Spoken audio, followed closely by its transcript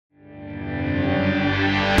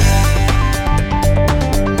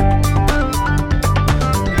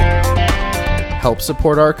Help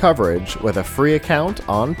support our coverage with a free account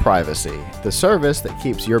on Privacy, the service that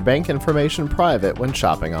keeps your bank information private when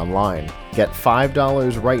shopping online. Get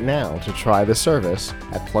 $5 right now to try the service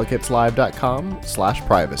at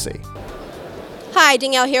plughitslive.com/privacy. Hi,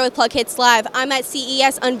 Danielle here with Plug Hits Live. I'm at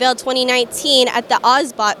CES Unveiled 2019 at the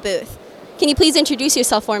OBSBOT booth. Can you please introduce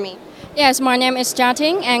yourself for me? Yes, my name is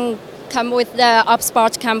Jating and come with the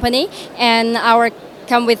OBSBOT company and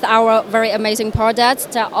come with our very amazing products,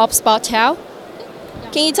 the OBSBOT Tail.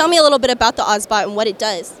 Can you tell me a little bit about the OBSBOT and what it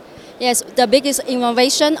does? Yes, the biggest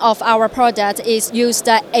innovation of our product is use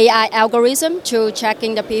the AI algorithm to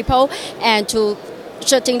checking the people and to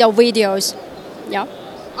shooting the videos. Yeah.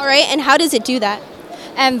 All right, and how does it do that?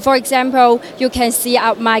 And for example, you can see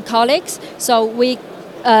my colleagues. So we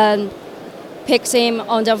pick him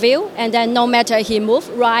on the view, and then no matter he move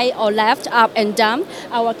right or left, up and down,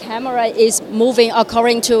 our camera is moving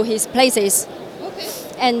according to his places. Okay.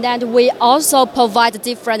 And then we also provide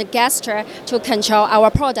different gesture to control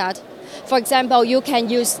our product. For example, you can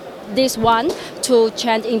use this one to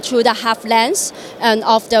change into the half lens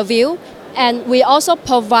of the view, and we also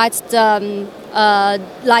provide the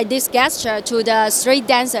like this gesture to the street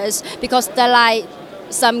dancers because they like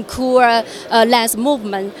some cool lens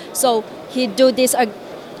movement. So he do this.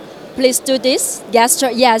 Please do this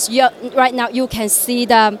gesture. Yes, right now you can see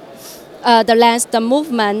the lens. The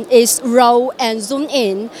movement is roll and zoom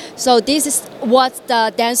in. So this is what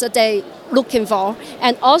the dancer they looking for.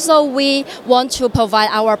 And also we want to provide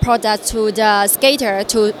our product to the skater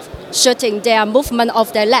to shooting their movement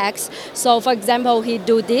of their legs. So for example, he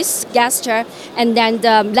do this gesture, and then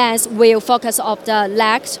the lens will focus on the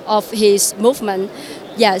legs of his movement.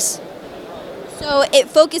 Yes. So it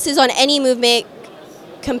focuses on any movement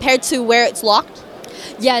compared to where it's locked?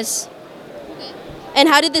 Yes. And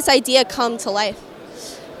how did this idea come to life?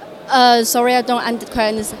 Sorry, I don't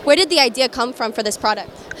understand. Where did the idea come from for this product?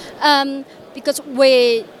 Because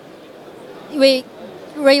we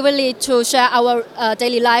really to share our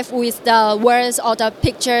daily life with the words or the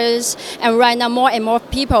pictures, and right now more and more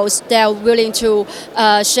people they're willing to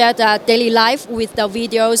share their daily life with the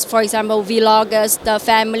videos. For example, vloggers, the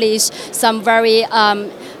families, some very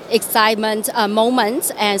excitement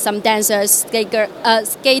moments, and some dancers,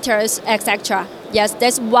 skaters, etc. Yes,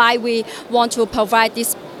 that's why we want to provide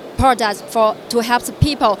this product to help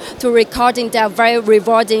people to recording their very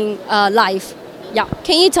rewarding life. Yeah.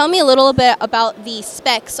 Can you tell me a little bit about the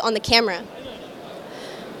specs on the camera?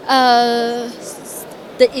 The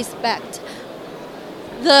spec.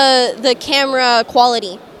 The camera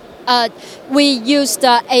quality. We use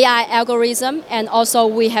the AI algorithm, and also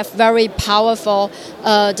we have very powerful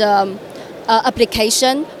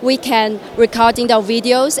application. We can recording the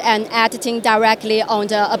videos and editing directly on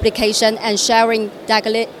the application and sharing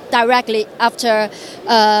directly after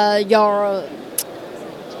your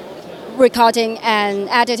recording and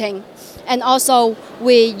editing. And also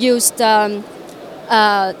we use the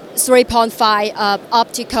 3.5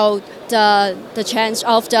 optical the change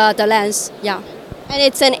of the lens. Yeah. And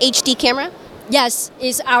it's an HD camera? Yes,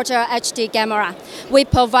 it's Ultra HD camera. We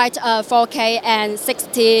provide 4K and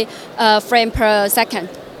 60 frame per second.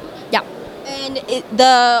 Yeah. And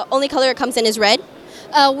the only color it comes in is red?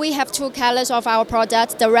 We have two colors of our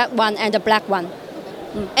product, the red one and the black one.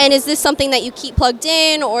 And is this something that you keep plugged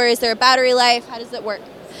in, or is there a battery life? How does it work?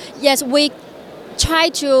 Yes, we try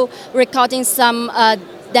to recording some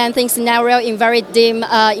dancing scenario in very dim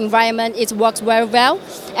environment. It works very well.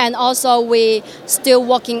 And also we still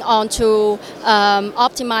working on to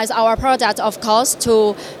optimize our product, of course,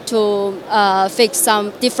 to fix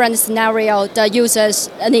some different scenario the users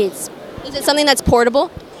needs. Is it something that's portable?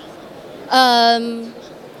 Or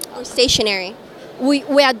stationary?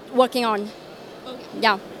 We are working on.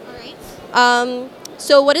 Yeah. All right.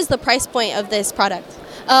 So what is the price point of this product?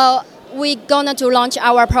 We're gonna to launch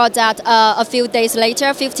our product a few days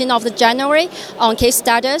later, 15th of January, on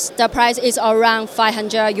Kickstarter. The price is around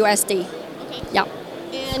 $500 USD. Okay. Yeah.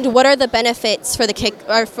 And what are the benefits for the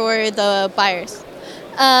buyers?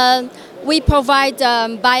 We provide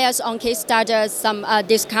buyers on Kickstarter some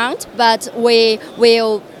discount, but we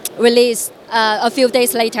will release a few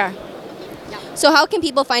days later. So how can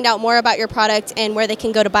people find out more about your product and where they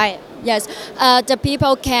can go to buy it? Yes, the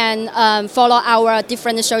people can follow our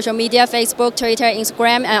different social media, Facebook, Twitter,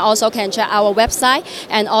 Instagram, and also can check our website.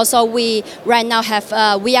 And also we right now have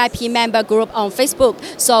a VIP member group on Facebook.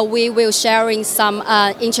 So we will sharing some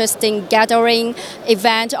interesting gathering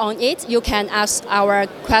event on it. You can ask our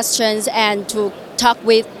questions and to talk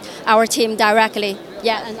with our team directly.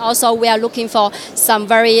 Yeah, and also we are looking for some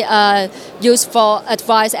very useful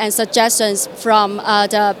advice and suggestions from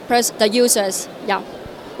the users. Yeah.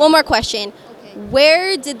 One more question. Okay.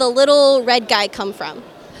 Where did the little red guy come from?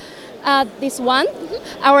 This one,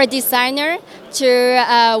 our designer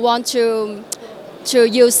want to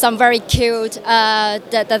use some very cute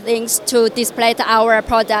the things to display our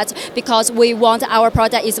product, because we want our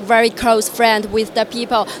product is very close friend with the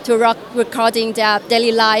people to recording their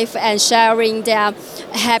daily life and sharing their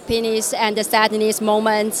happiness and the sadness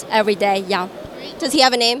moments every day. Yeah. Does he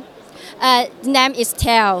have a name? The name is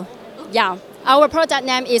Tail. Yeah. Our product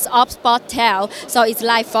name is OBSBOT Tail, so it's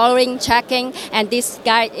like following, tracking, and this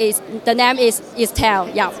guy the name is Tail.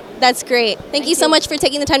 Yeah. That's great. Thank you so much for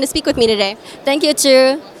taking the time to speak with me today. Thank you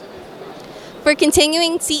too. For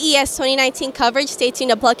continuing CES 2019 coverage, stay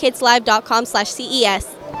tuned to plugkidslive.com/CES.